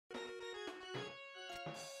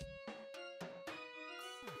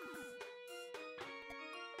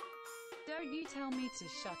Don't you tell me to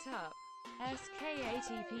shut up.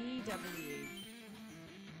 SKATPEW.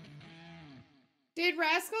 Did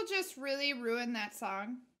Rascal just really ruin that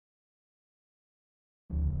song?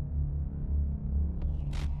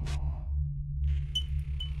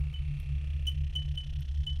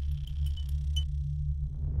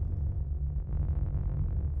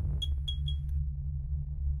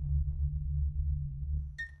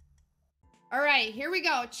 All right, here we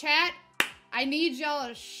go. Chat, I need y'all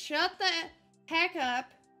to shut the heck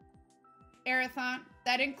up. Arathon,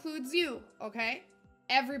 that includes you, okay?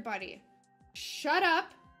 Everybody, shut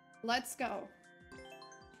up. Let's go.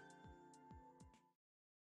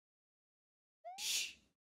 Shh.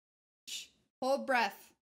 Shh. Hold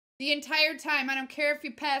breath. The entire time. I don't care if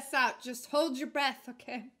you pass out. Just hold your breath,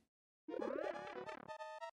 okay?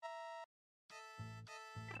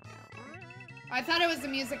 I thought it was a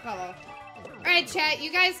music level. All right, chat.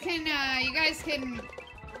 You guys can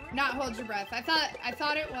not hold your breath. I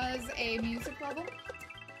thought it was a music level.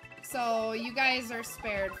 So you guys are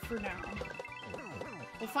spared for now.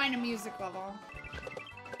 We'll find a music level.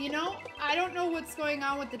 You know, I don't know what's going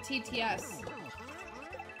on with the TTS.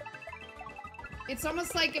 It's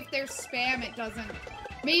almost like if there's spam, it doesn't.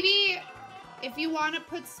 Maybe if you want to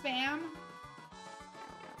put spam,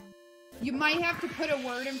 you might have to put a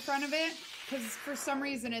word in front of it, because for some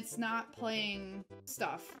reason it's not playing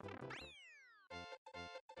stuff.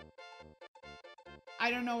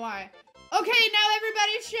 I don't know why. Okay, now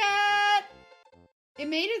everybody shut! It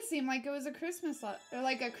made it seem like it was a Christmas, or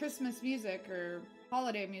like a Christmas music, or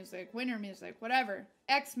holiday music, winter music, whatever.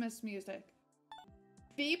 Xmas music.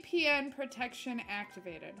 VPN protection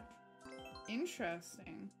activated.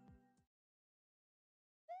 Interesting.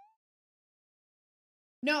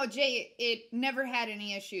 No, Jay, it never had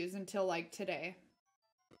any issues until like today.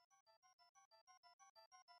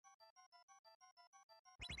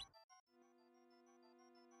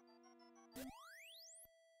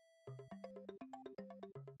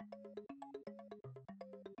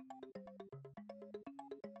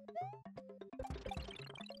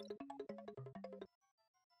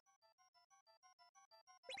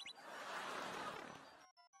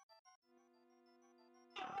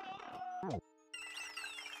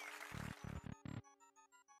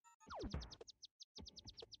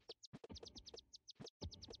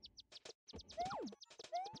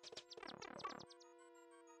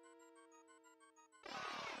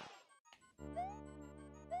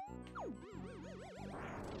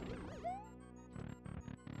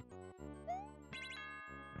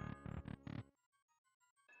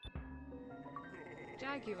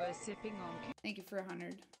 Jaguar sipping on. Thank you for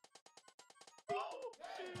 100.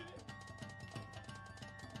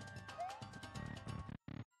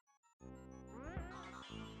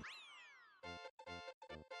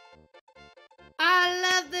 I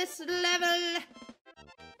love this level.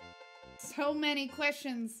 So many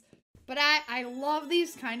questions, but I love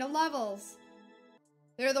these kind of levels.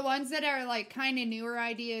 They're the ones that are like kind of newer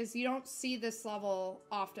ideas. You don't see this level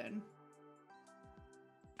often.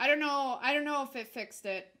 I don't know if it fixed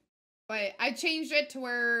it, but I changed it to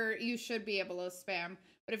where you should be able to spam.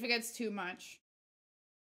 But if it gets too much,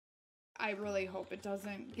 I really hope it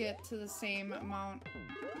doesn't get to the same amount.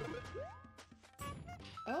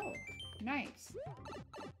 Oh, nice.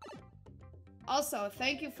 Also,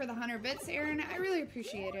 thank you for the 100 bits, Aaron. I really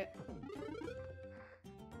appreciate it.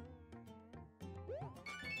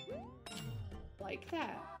 Like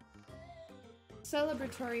that.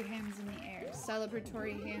 Celebratory hands in the air.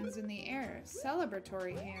 Celebratory hands in the air.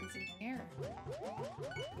 Celebratory hands in the air.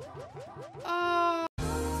 Oh.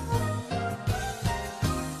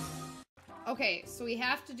 Okay, so we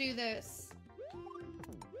have to do this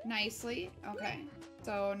nicely. Okay.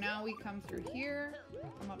 So now we come through here.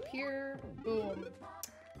 Come up here. Boom.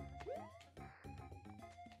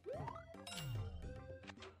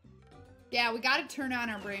 Yeah, we gotta turn on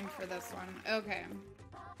our brain for this one. Okay.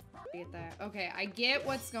 Get that. Okay, I get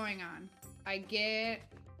what's going on. I get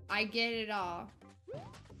it all.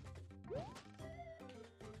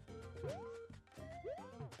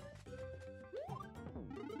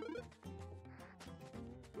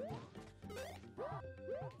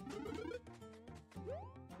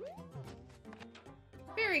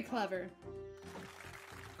 Very clever.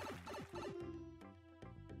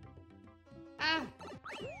 Ah.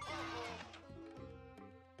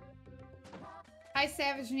 Hi,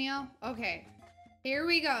 Savage Neil. Okay, here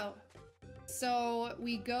we go. So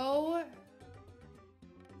we go.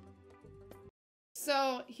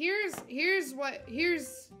 So here's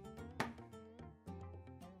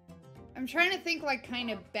I'm trying to think like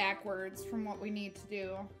kind of backwards from what we need to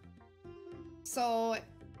do. So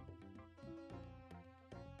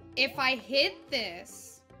if I hit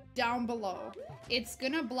this down below, it's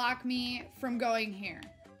gonna block me from going here.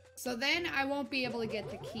 So then I won't be able to get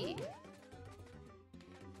the key.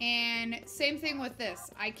 And same thing with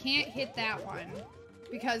this. I can't hit that one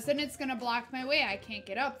because then it's gonna block my way. I can't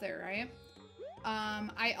get up there, right?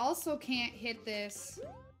 I also can't hit this.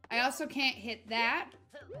 I also can't hit that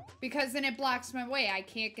because then it blocks my way. I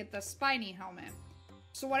can't get the spiny helmet.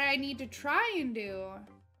 So what I need to try and do,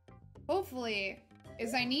 hopefully,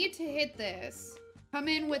 is I need to hit this, come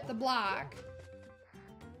in with the block,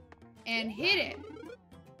 and hit it.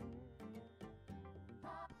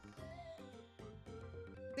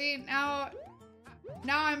 See, now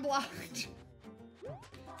I'm blocked.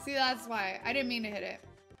 See, that's why. I didn't mean to hit it.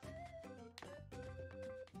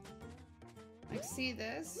 Like, see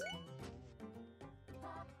this?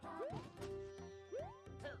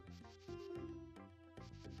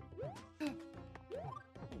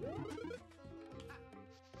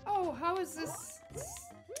 Oh, how is this?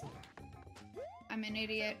 I'm an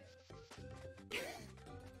idiot.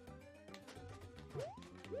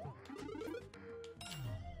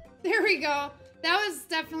 There we go. That was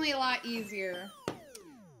definitely a lot easier.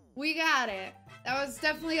 We got it. That was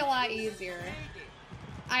definitely a lot easier.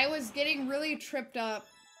 I was getting really tripped up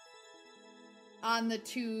on the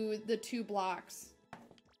two blocks.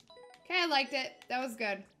 Okay, I liked it. That was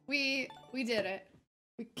good. We did it.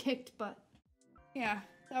 We kicked butt. Yeah,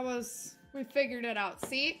 that was, we figured it out.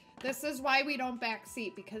 See? This is why we don't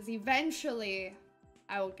backseat, because eventually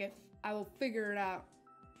I will figure it out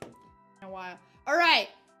in a while. All right,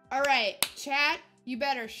 chat, you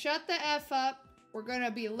better shut the F up. We're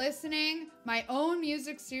gonna be listening. My own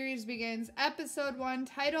music series begins. Episode 1,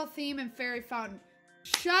 title, theme, and fairy fountain.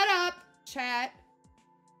 Shut up, chat.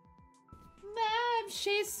 Mom,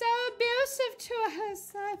 she's so abusive to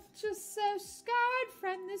us. I'm just so scarred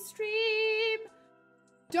from the stream.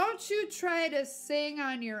 Don't you try to sing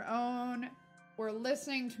on your own. We're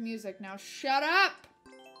listening to music now. Shut up.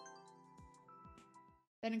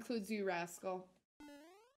 That includes you, Rascal.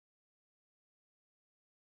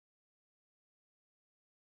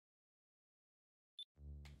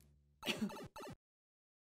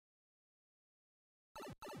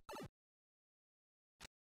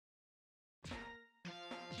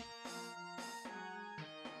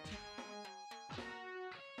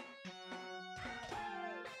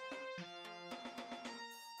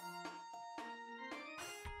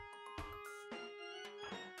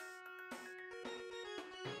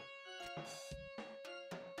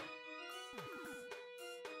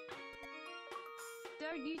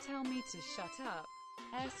 Don't you tell me to shut up.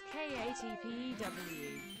 SKATPEW.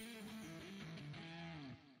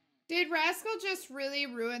 Did Rascal just really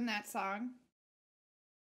ruin that song?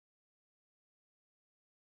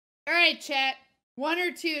 Alright, chat. 1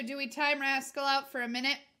 or 2. Do we time Rascal out for a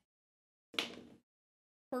minute?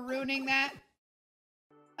 For ruining that?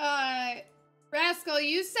 Rascal,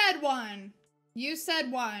 you said 1. You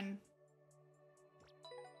said 1.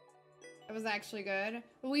 That was actually good.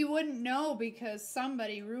 But we wouldn't know because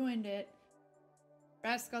somebody ruined it.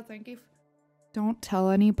 Rascal, thank you. Don't tell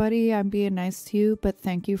anybody I'm being nice to you, but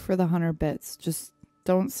thank you for the 100 bits. Just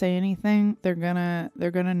don't say anything. They're gonna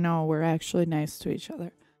know we're actually nice to each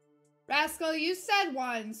other. Rascal, you said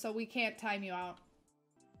 1, so we can't time you out.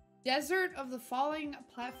 Desert of the Falling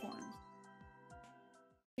Platforms.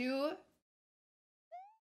 2,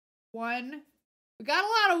 1. We got a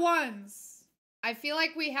lot of 1s. I feel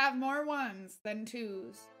like we have more 1s than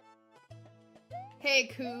 2s. Hey,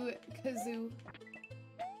 Kazoo.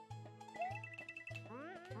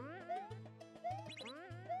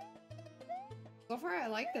 So far, I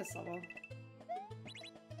like this level.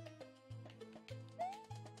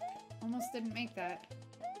 Almost didn't make that.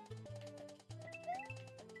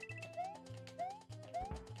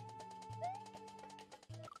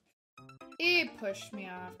 It pushed me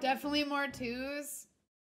off. Definitely more 2s.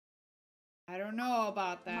 I don't know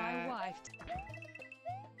about that. My wife.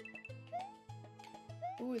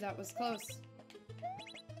 Ooh, that was close.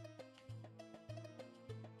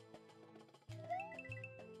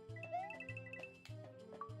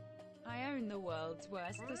 I own the world's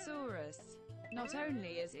worst thesaurus. Not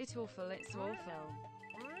only is it awful, it's awful.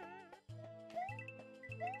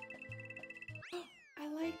 I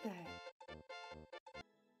like that.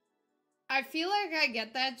 I feel like I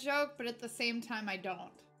get that joke, but at the same time, I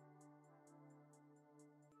don't.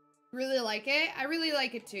 Really like it. I really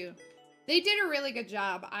like it too. They did a really good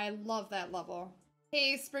job. I love that level.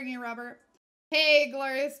 Hey, Springy Robert. Hey,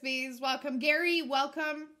 Glorious Bees. Welcome. Gary,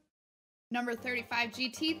 welcome. Number 35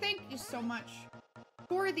 GT, thank you so much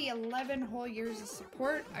for the 11 whole years of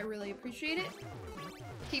support. I really appreciate it.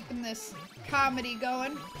 Keeping this comedy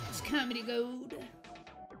going. It's comedy gold.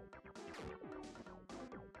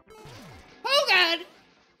 Oh god!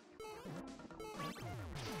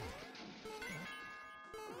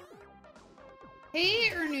 Hey,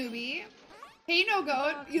 Ernubi. Hey, No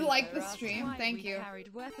Goat. You like the stream? Thank you.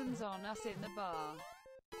 Carried weapons on us in the bar.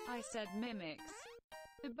 I said mimics.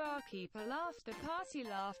 The barkeeper laughed, the party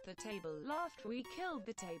laughed, the table laughed, we killed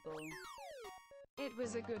the table. It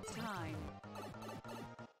was a good time.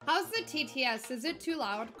 How's the TTS? Is it too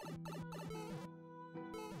loud?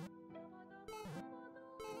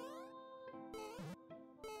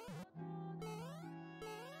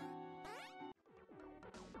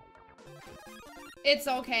 It's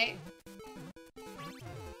okay.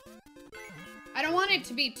 I don't want it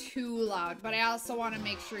to be too loud, but I also want to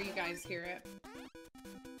make sure you guys hear it.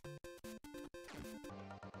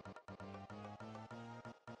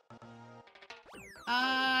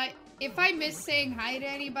 If I miss saying hi to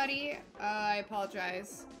anybody, I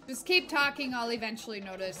apologize. Just keep talking, I'll eventually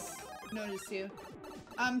notice you.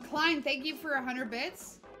 Klein, thank you for 100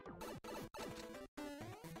 bits.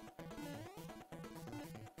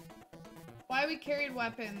 Why we carried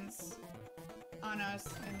weapons on us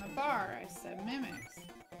in the bar? I said mimics.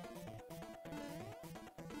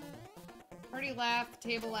 Party laugh,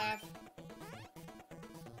 table laugh.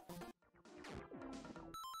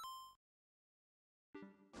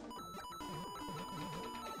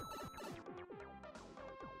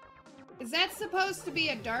 Is that supposed to be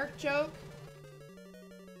a dark joke?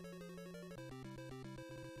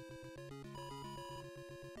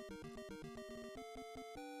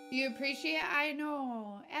 You appreciate it? I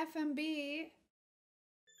know. FMB.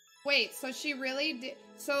 Wait, so she really did.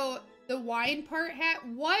 So the wine part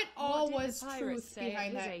what all was truth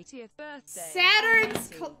behind that? 80th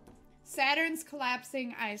birthday. Saturn's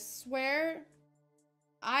collapsing. I swear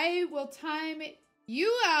I will time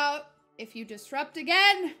you out if you disrupt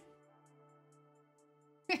again.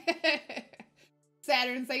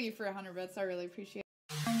 Saturn, thank you for 100 bits. I really appreciate it.